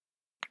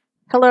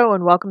Hello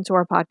and welcome to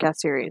our podcast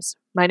series.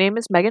 My name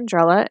is Meghann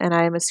Drella and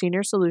I am a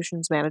Senior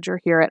Solutions Manager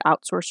here at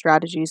Outsource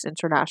Strategies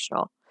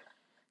International.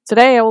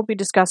 Today I will be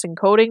discussing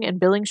coding and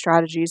billing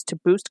strategies to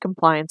boost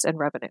compliance and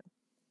revenue.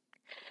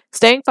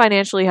 Staying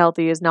financially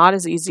healthy is not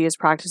as easy as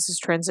practices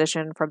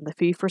transition from the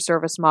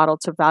fee-for-service model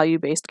to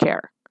value-based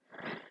care.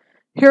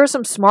 Here are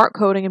some smart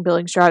coding and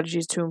billing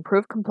strategies to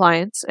improve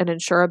compliance and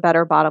ensure a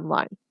better bottom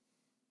line.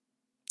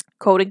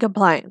 Coding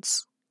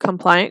compliance.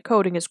 Compliant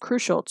coding is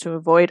crucial to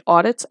avoid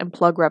audits and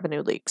plug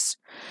revenue leaks.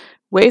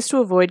 Ways to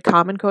avoid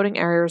common coding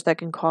errors that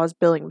can cause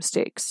billing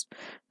mistakes.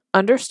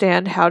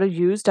 Understand how to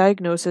use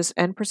diagnosis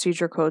and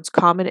procedure codes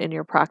common in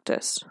your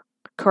practice.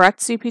 Correct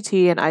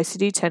CPT and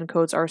ICD-10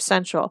 codes are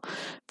essential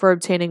for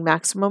obtaining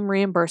maximum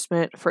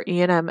reimbursement for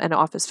E&M and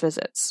office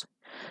visits.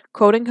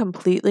 Coding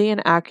completely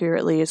and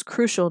accurately is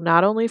crucial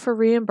not only for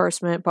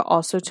reimbursement but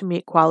also to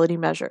meet quality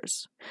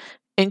measures.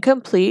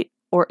 Incomplete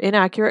or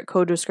inaccurate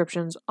code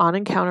descriptions on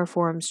encounter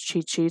forms,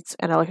 cheat sheets,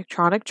 and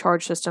electronic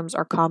charge systems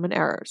are common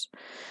errors.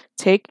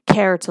 Take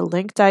care to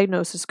link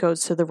diagnosis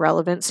codes to the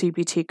relevant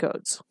CPT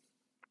codes.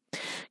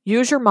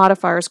 Use your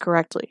modifiers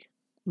correctly.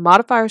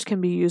 Modifiers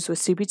can be used with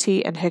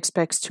CPT and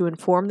HCPCS to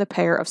inform the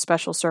payer of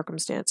special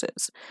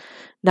circumstances.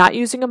 Not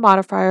using a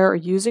modifier or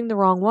using the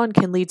wrong one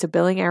can lead to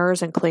billing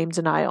errors and claim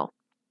denial.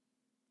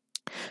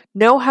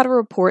 Know how to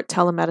report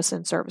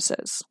telemedicine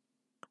services.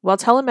 While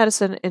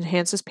telemedicine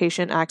enhances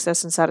patient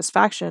access and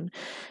satisfaction,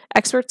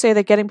 experts say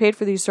that getting paid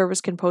for these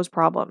services can pose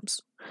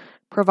problems.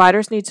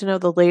 Providers need to know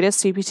the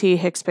latest CPT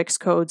HCPCS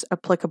codes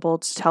applicable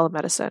to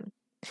telemedicine.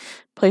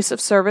 Place of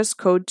service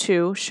code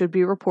 2 should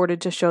be reported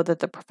to show that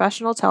the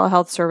professional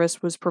telehealth service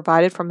was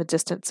provided from a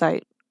distant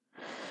site.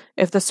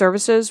 If the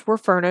services were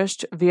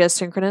furnished via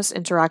synchronous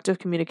interactive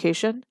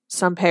communication,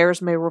 some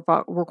payers may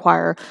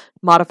require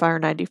modifier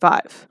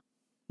 95.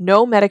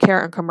 No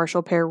Medicare and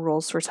commercial payer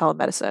rules for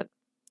telemedicine.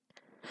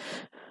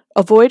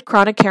 Avoid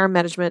chronic care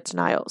management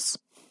denials.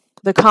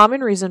 The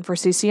common reason for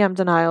CCM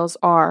denials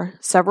are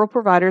several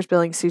providers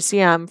billing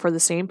CCM for the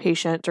same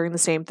patient during the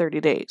same 30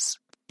 days.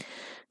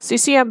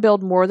 CCM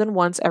billed more than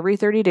once every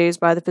 30 days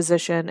by the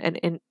physician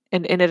and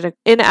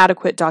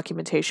inadequate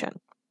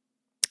documentation.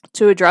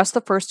 To address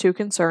the first two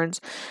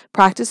concerns,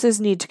 practices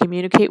need to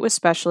communicate with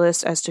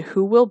specialists as to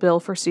who will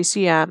bill for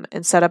CCM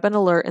and set up an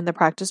alert in the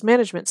practice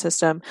management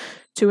system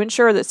to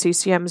ensure that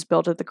CCM is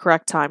billed at the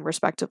correct time,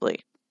 respectively.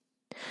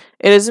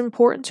 It is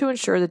important to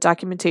ensure that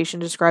documentation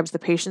describes the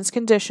patient's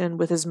condition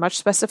with as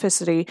much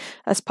specificity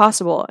as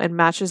possible and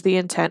matches the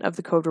intent of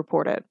the code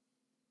reported.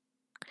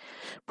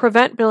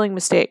 Prevent billing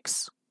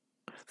mistakes.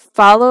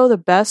 Follow the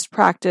best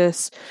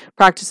practices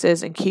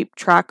and keep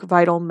track of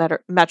vital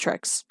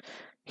metrics.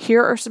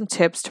 Here are some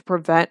tips to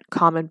prevent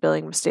common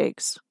billing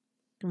mistakes.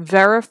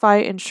 Verify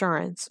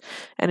insurance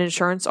and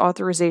insurance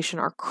authorization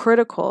are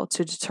critical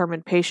to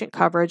determine patient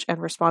coverage and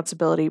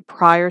responsibility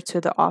prior to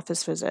the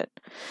office visit.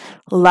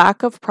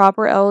 Lack of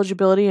proper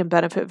eligibility and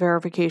benefit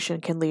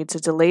verification can lead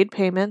to delayed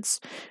payments,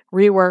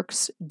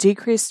 reworks,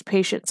 decreased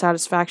patient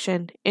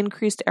satisfaction,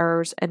 increased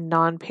errors, and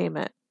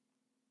non-payment.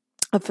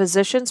 A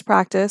physician's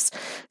practice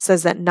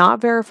says that not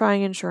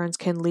verifying insurance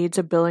can lead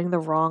to billing the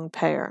wrong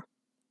payer.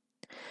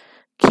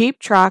 Keep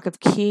track of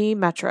key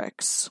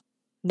metrics.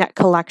 Net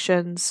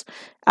collections,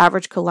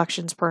 average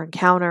collections per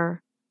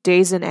encounter,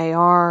 days in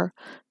AR,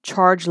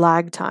 charge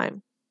lag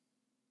time.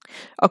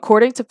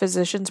 According to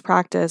physician's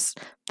practice,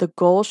 the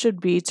goal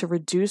should be to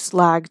reduce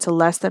lag to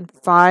less than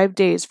 5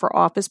 days for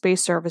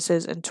office-based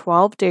services and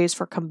 12 days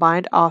for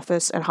combined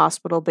office and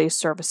hospital-based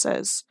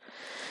services.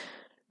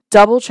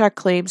 Double-check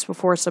claims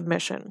before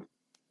submission.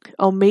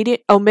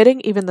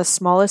 Omitting even the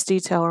smallest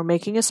detail or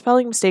making a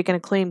spelling mistake in a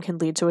claim can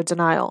lead to a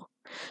denial.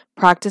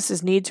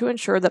 Practices need to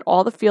ensure that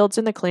all the fields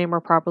in the claim are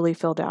properly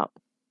filled out.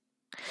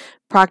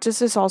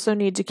 Practices also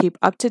need to keep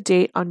up to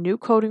date on new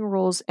coding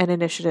rules and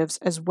initiatives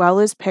as well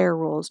as payer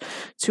rules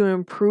to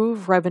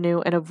improve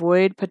revenue and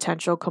avoid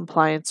potential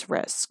compliance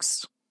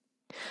risks.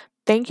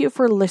 Thank you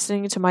for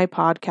listening to my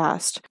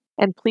podcast,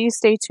 and please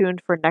stay tuned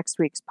for next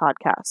week's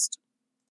podcast.